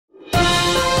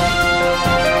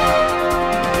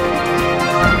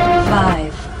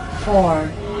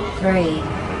4, 3,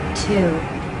 2,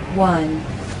 1.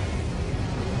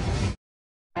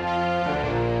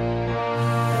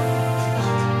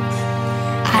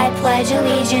 I pledge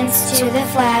allegiance to the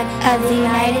flag of the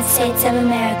United States of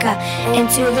America and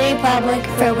to the republic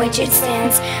for which it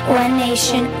stands, one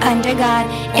nation, under God,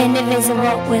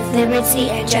 indivisible, with liberty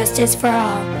and justice for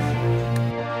all.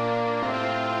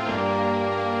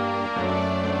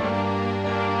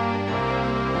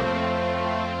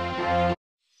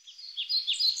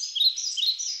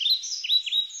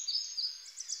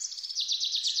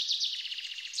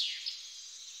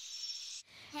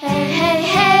 Hey, hey,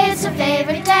 hey, it's our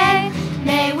favorite day.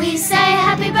 May we say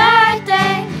happy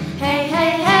birthday. Hey,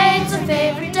 hey, hey, it's our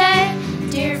favorite day.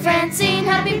 Dear Francine,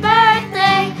 happy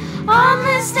birthday. On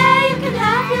this day you can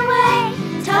have your way.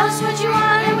 Tell us what you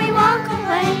want and we won't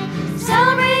complain.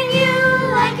 Celebrating you,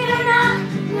 like it or not.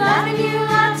 Loving you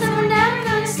lots and we're never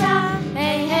gonna stop.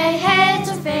 Hey, hey, hey, it's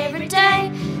our favorite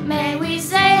day. May we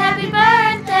say happy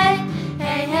birthday.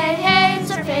 Hey, hey, hey,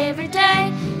 it's our favorite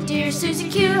day. Dear Susie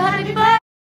Q, happy birthday.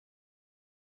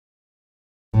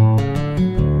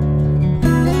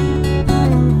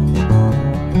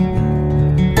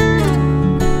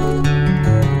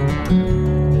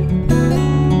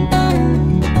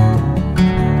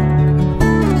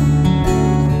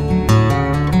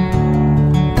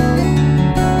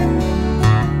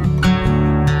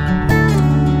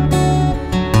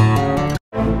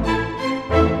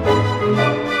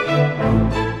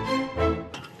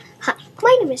 Hi,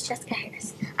 my name is Jessica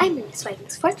Harris. I'm in Miss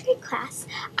Whiting's 4th grade class.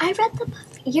 I read the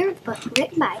Year of the Book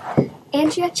written by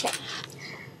Andrea Chen.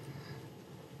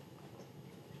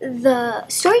 The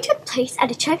story took place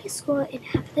at a Chinese school and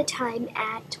half the time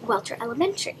at Welter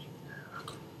Elementary.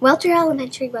 Welter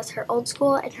Elementary was her old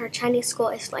school and her Chinese school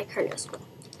is like her new school.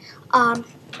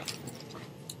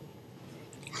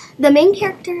 The main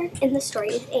character in the story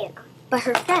is Anna, but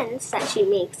her friends that she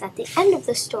makes at the end of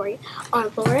the story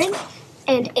are Lauren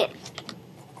and Anne.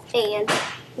 And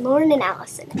Lauren and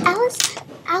Allison.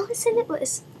 Allison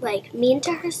was like mean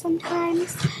to her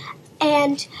sometimes,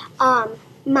 and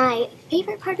my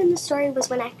favorite part in the story was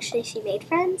when actually she made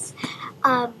friends.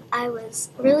 I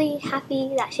was really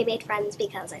happy that she made friends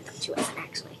because I thought she wasn't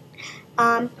actually.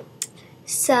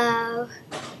 So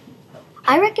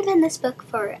I recommend this book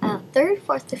for a 3rd,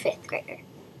 4th, to 5th grader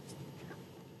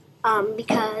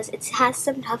because it has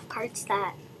some tough parts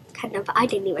that kind of I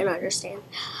didn't even understand.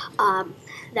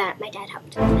 That my dad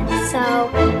helped me with. So,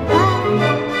 bye!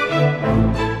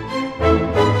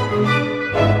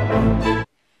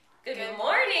 Good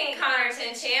morning,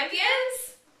 Connerton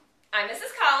champions. I'm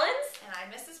Mrs. Collins. And I'm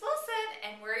Mrs. Wilson,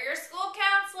 and we're your school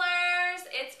counselors.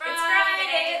 It's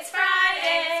Friday. It's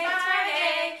Friday. It's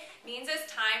Friday. Means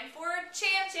it's time for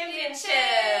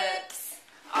Championships.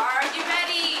 Are you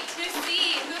ready to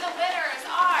see who the winners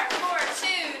are for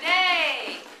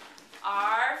today?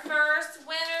 Our first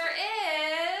winner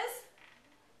is...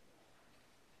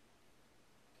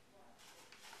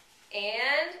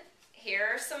 And here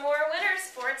are some more winners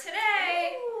for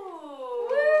today. Ooh.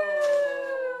 Woo!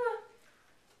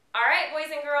 All right, boys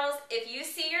and girls, if you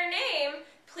see your name,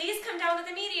 please come down to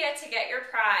the media to get your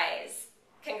prize.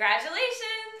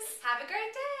 Congratulations. Have a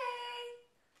great day.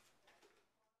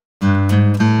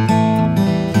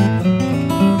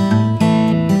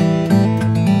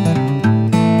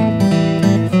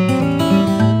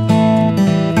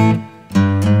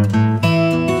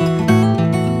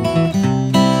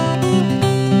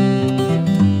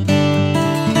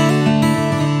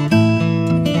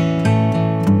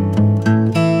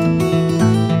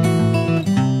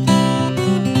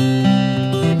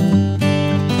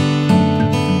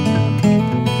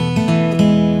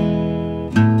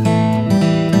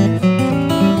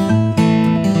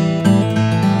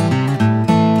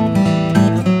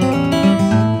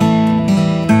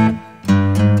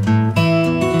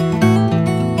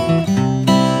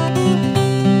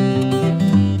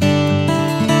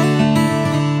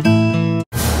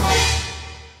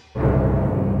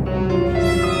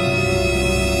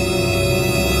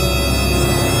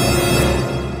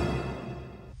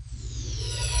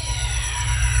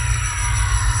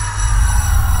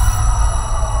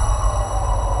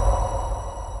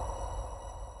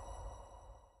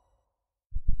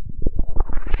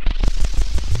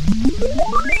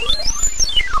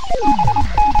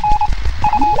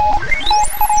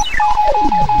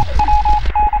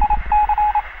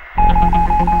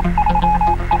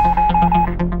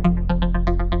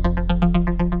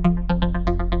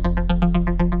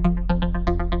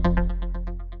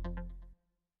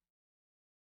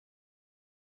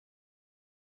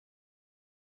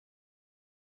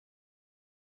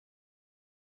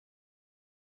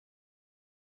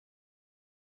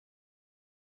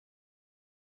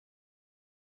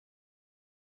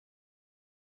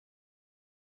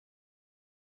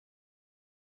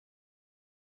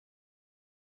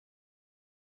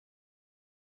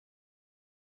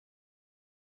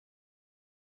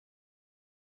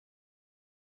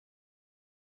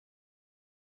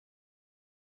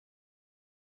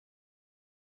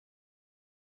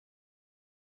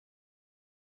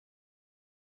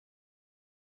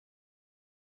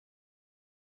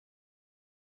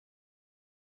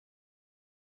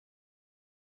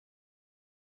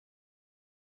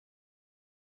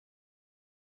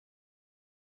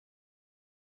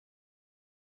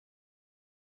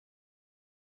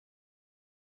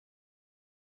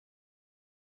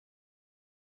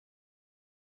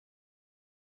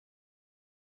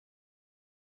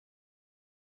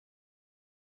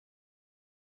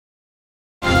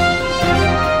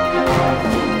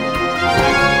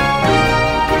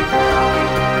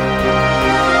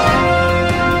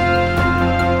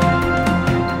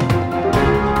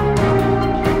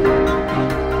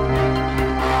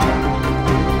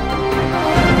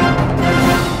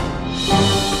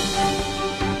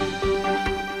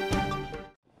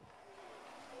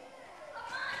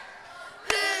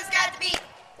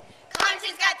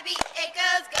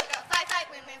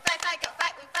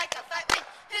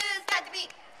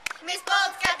 Miss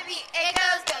Bold's got the beat. It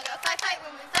goes, go, go,